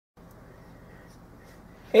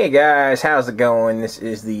Hey guys, how's it going? This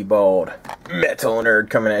is the Bald Metal Nerd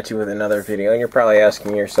coming at you with another video, and you're probably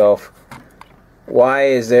asking yourself, why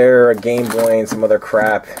is there a Game Boy and some other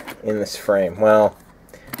crap in this frame? Well,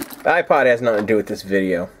 the iPod has nothing to do with this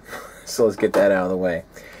video, so let's get that out of the way.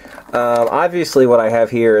 Obviously what I have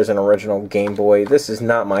here is an original Game Boy. This is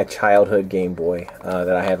not my childhood Game Boy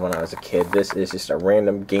that I had when I was a kid. This is just a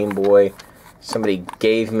random Game Boy somebody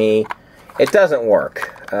gave me. It doesn't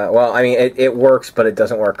work. Well, I mean, it works, but it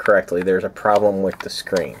doesn't work correctly. There's a problem with the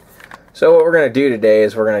screen. So what we're going to do today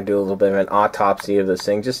is we're going to do a little bit of an autopsy of this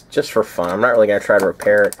thing, just for fun. I'm not really going to try to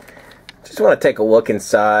repair it. Just want to take a look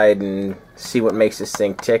inside and see what makes this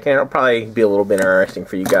thing tick, and it'll probably be a little bit interesting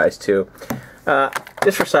for you guys too.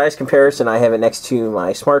 Just for size comparison, I have it next to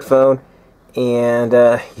my smartphone, and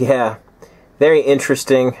yeah, very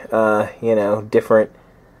interesting. You know, different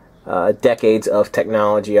decades of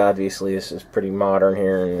technology. Obviously, this is pretty modern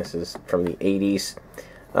here, and this is from the 80s.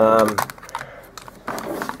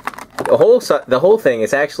 The whole thing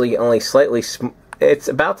is actually only slightly. It's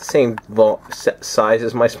about the same size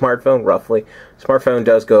as my smartphone, roughly. Smartphone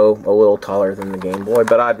does go a little taller than the Game Boy,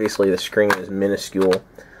 but obviously the screen is minuscule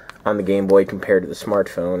on the Game Boy compared to the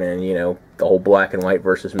smartphone, and you know, the whole black and white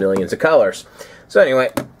versus millions of colors. So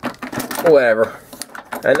anyway, whatever.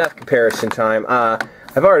 Enough comparison time.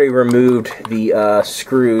 I've already removed the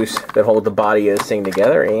screws that hold the body of this thing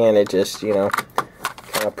together, and it just, you know,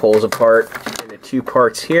 kind of pulls apart into two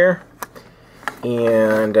parts here.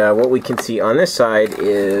 And what we can see on this side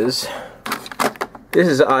is, this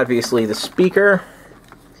is obviously the speaker.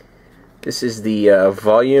 This is the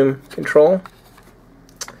volume control.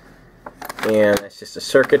 And that's just a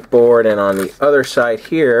circuit board, and on the other side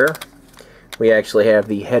here, we actually have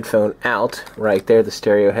the headphone out, right there, the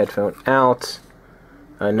stereo headphone out.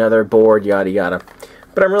 Another board, yada yada.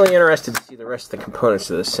 But I'm really interested to see the rest of the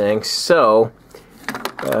components of this thing, so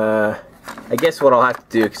I guess what I'll have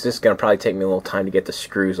to do, because this is going to probably take me a little time to get the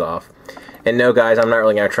screws off. And no guys, I'm not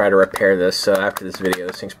really going to try to repair this, so after this video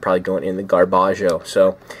this thing's probably going in the garbaggio.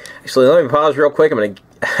 So actually, let me pause real quick. I'm going to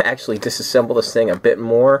actually disassemble this thing a bit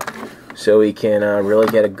more so we can really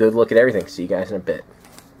get a good look at everything. See you guys in a bit.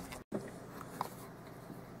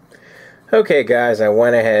 Okay guys, I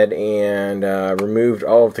went ahead and removed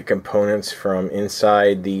all of the components from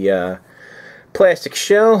inside the plastic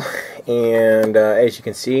shell, and as you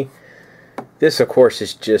can see, this of course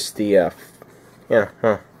is just the,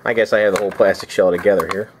 I guess I have the whole plastic shell together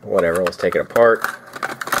here. Whatever, let's take it apart.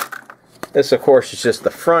 This of course is just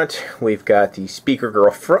the front. We've got the speaker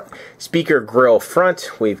grill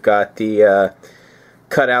front. We've got the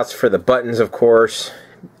cutouts for the buttons, of course.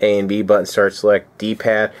 A and B button, start, select,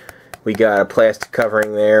 D-pad. We got a plastic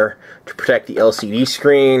covering there to protect the LCD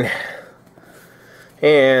screen.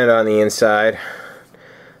 And on the inside,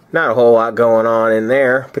 not a whole lot going on in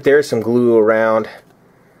there, but there's some glue around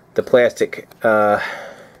the plastic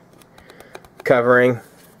covering.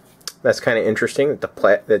 That's kind of interesting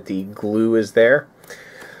that the glue is there.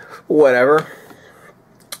 Whatever.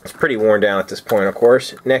 It's pretty worn down at this point, of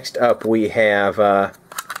course. Next up we have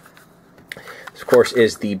of course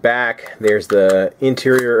is the back. There's the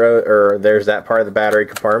interior, or there's that part of the battery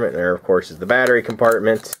compartment. There of course is the battery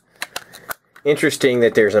compartment. Interesting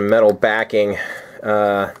that there's a metal backing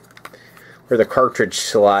where the cartridge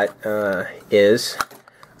slot is.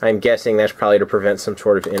 I'm guessing that's probably to prevent some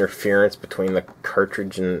sort of interference between the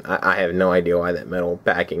cartridge, and I have no idea why that metal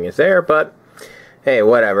backing is there, but hey,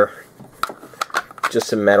 whatever. Just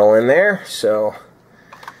some metal in there, so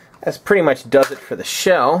that's pretty much does it for the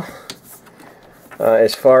shell.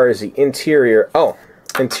 As far as the interior of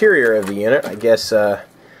the unit, I guess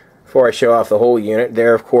before I show off the whole unit,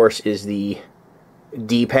 there of course is the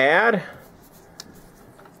D-pad,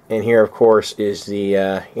 and here of course is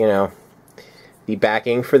the you know, the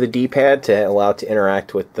backing for the D-pad to allow it to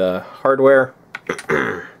interact with the hardware.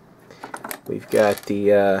 We've got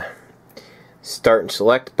the start and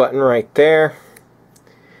select button right there.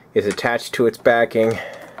 Is attached to its backing.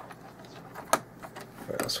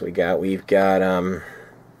 What else we got? We've got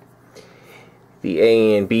the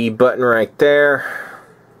A and B button right there.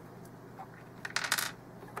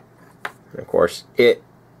 And of course,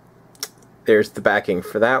 there's the backing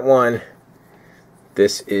for that one.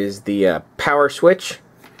 This is the power switch.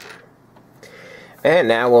 And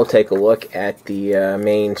now we'll take a look at the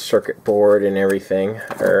main circuit board and everything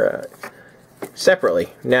separately.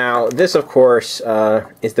 Now, this of course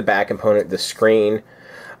is the back component, the screen.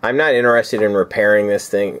 I'm not interested in repairing this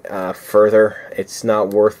thing further. It's not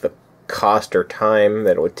worth the cost or time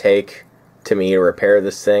that it would take to me to repair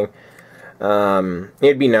this thing.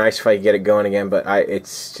 It'd be nice if I could get it going again, but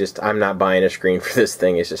I'm not buying a screen for this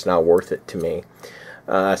thing. It's just not worth it to me.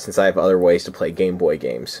 since I have other ways to play Game Boy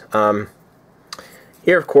games.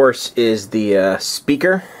 Here, of course, is the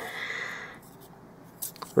speaker.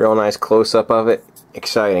 Real nice close-up of it.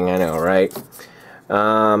 Exciting, I know, right?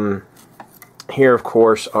 Here, of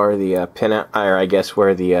course, are the pinout, or I guess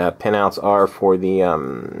where the pinouts are for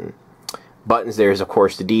the buttons. There's, of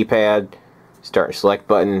course, the D-pad, start and select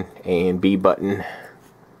button, A and B button.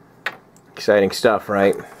 Exciting stuff,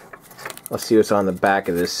 right? Let's see what's on the back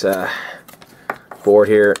of this board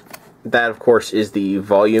here. That, of course, is the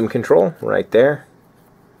volume control right there,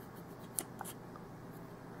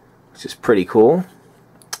 which is pretty cool.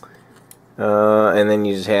 And then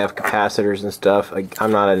you just have capacitors and stuff.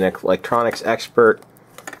 I'm not an electronics expert.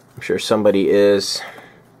 I'm sure somebody is.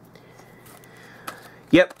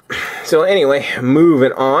 Yep. So anyway,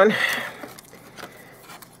 moving on.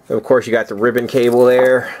 Of course, you got the ribbon cable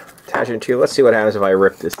there. Attaching to. Let's see what happens if I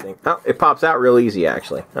rip this thing. Oh, it pops out real easy,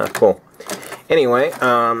 actually. Oh, cool. Anyway,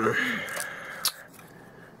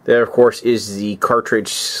 there, of course, is the cartridge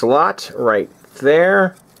slot right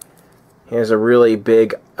there. Here's a really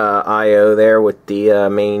big I/O there with the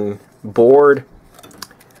main board.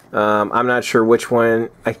 I'm not sure which one.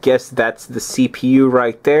 I guess that's the CPU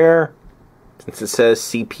right there, since it says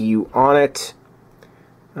CPU on it.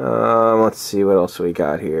 Let's see what else we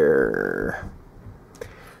got here.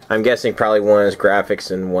 I'm guessing probably one is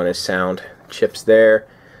graphics and one is sound chips there.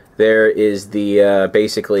 There is the,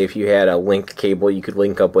 basically if you had a link cable, you could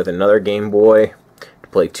link up with another Game Boy to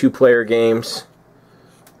play 2-player games.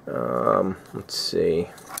 Let's see.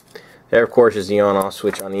 There, of course, is the on-off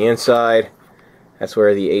switch on the inside. That's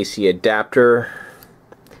where the AC adapter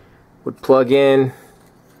would plug in.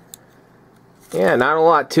 Yeah, not a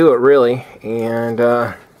lot to it, really. And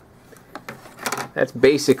that's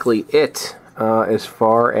basically it as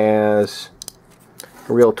far as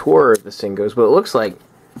a real tour of this thing goes. But it looks like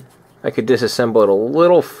I could disassemble it a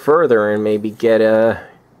little further and maybe get a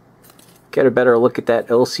better look at that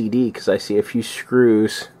LCD, because I see a few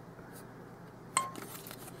screws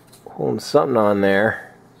holding something on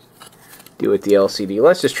there. Do with the LCD.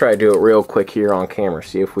 Let's just try to do it real quick here on camera.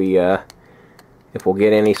 See if we'll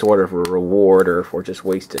get any sort of a reward or if we're just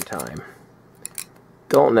wasting time.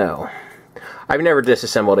 Don't know. I've never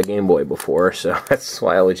disassembled a Game Boy before, so that's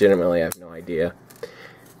why I legitimately have no idea.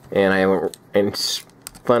 And I haven't. And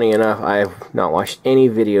funny enough, I have not watched any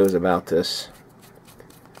videos about this.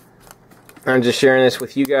 I'm just sharing this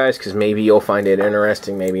with you guys because maybe you'll find it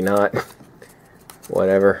interesting, maybe not.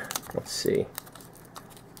 Whatever. Let's see.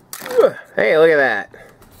 Hey, look at that.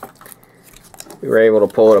 We were able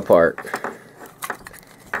to pull it apart.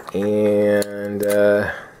 And,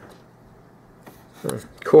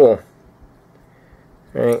 cool.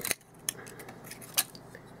 Alright.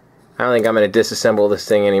 I don't think I'm going to disassemble this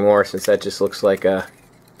thing anymore, since that just looks like a...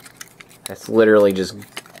 That's literally just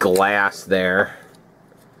glass there.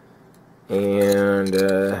 And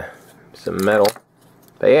some metal.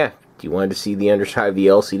 But yeah, if you wanted to see the underside of the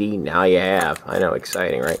LCD, now you have. I know,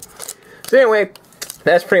 exciting, right? So anyway,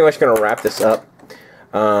 that's pretty much going to wrap this up.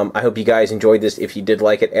 I hope you guys enjoyed this. If you did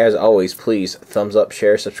like it, as always, please thumbs up,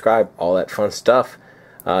 share, subscribe, all that fun stuff.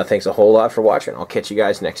 Thanks a whole lot for watching. I'll catch you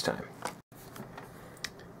guys next time.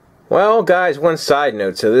 Well, guys, one side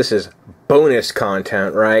note. So this is bonus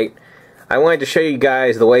content, right? I wanted to show you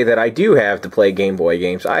guys the way that I do have to play Game Boy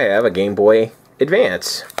games. I have a Game Boy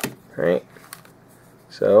Advance, right?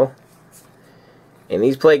 So, and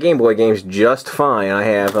these play Game Boy games just fine. I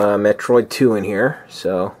have Metroid 2 in here,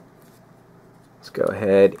 so let's go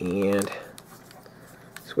ahead and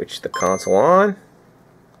switch the console on.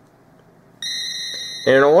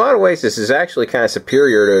 And in a lot of ways, this is actually kind of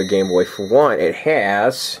superior to a Game Boy. For one, it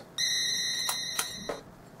has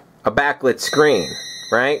a backlit screen.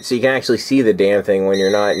 Right? So you can actually see the damn thing when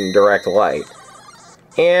you're not in direct light.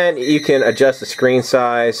 And you can adjust the screen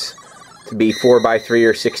size to be 4:3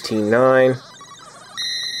 or 16:9.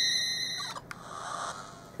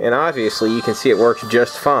 And obviously you can see it works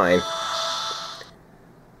just fine.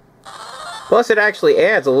 Plus it actually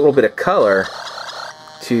adds a little bit of color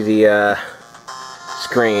to the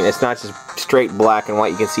screen. It's not just straight black and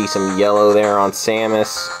white. You can see some yellow there on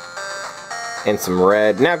Samus. And some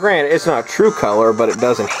red. Now granted, it's not true color, but it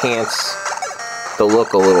does enhance the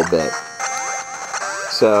look a little bit.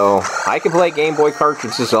 So, I can play Game Boy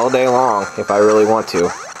cartridges all day long if I really want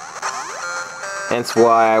to. Hence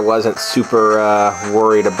why I wasn't super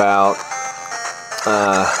worried about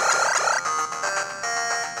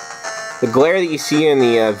the glare that you see in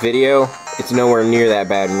the video. It's nowhere near that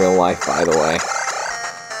bad in real life, by the way.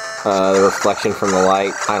 The reflection from the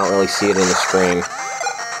light, I don't really see it in the screen.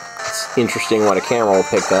 It's interesting what a camera will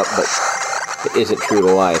pick up, but it isn't true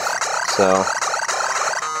to life. So,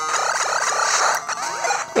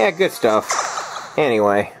 Yeah, good stuff.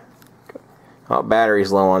 Anyway. Oh,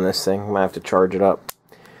 battery's low on this thing. Might have to charge it up.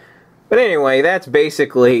 But anyway, that's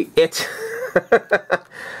basically it.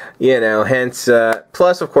 You know, hence,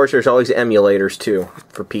 plus, of course, there's always emulators, too,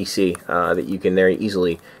 for PC, that you can very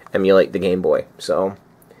easily emulate the Game Boy. So,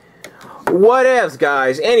 what else,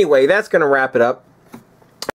 guys? Anyway, that's going to wrap it up.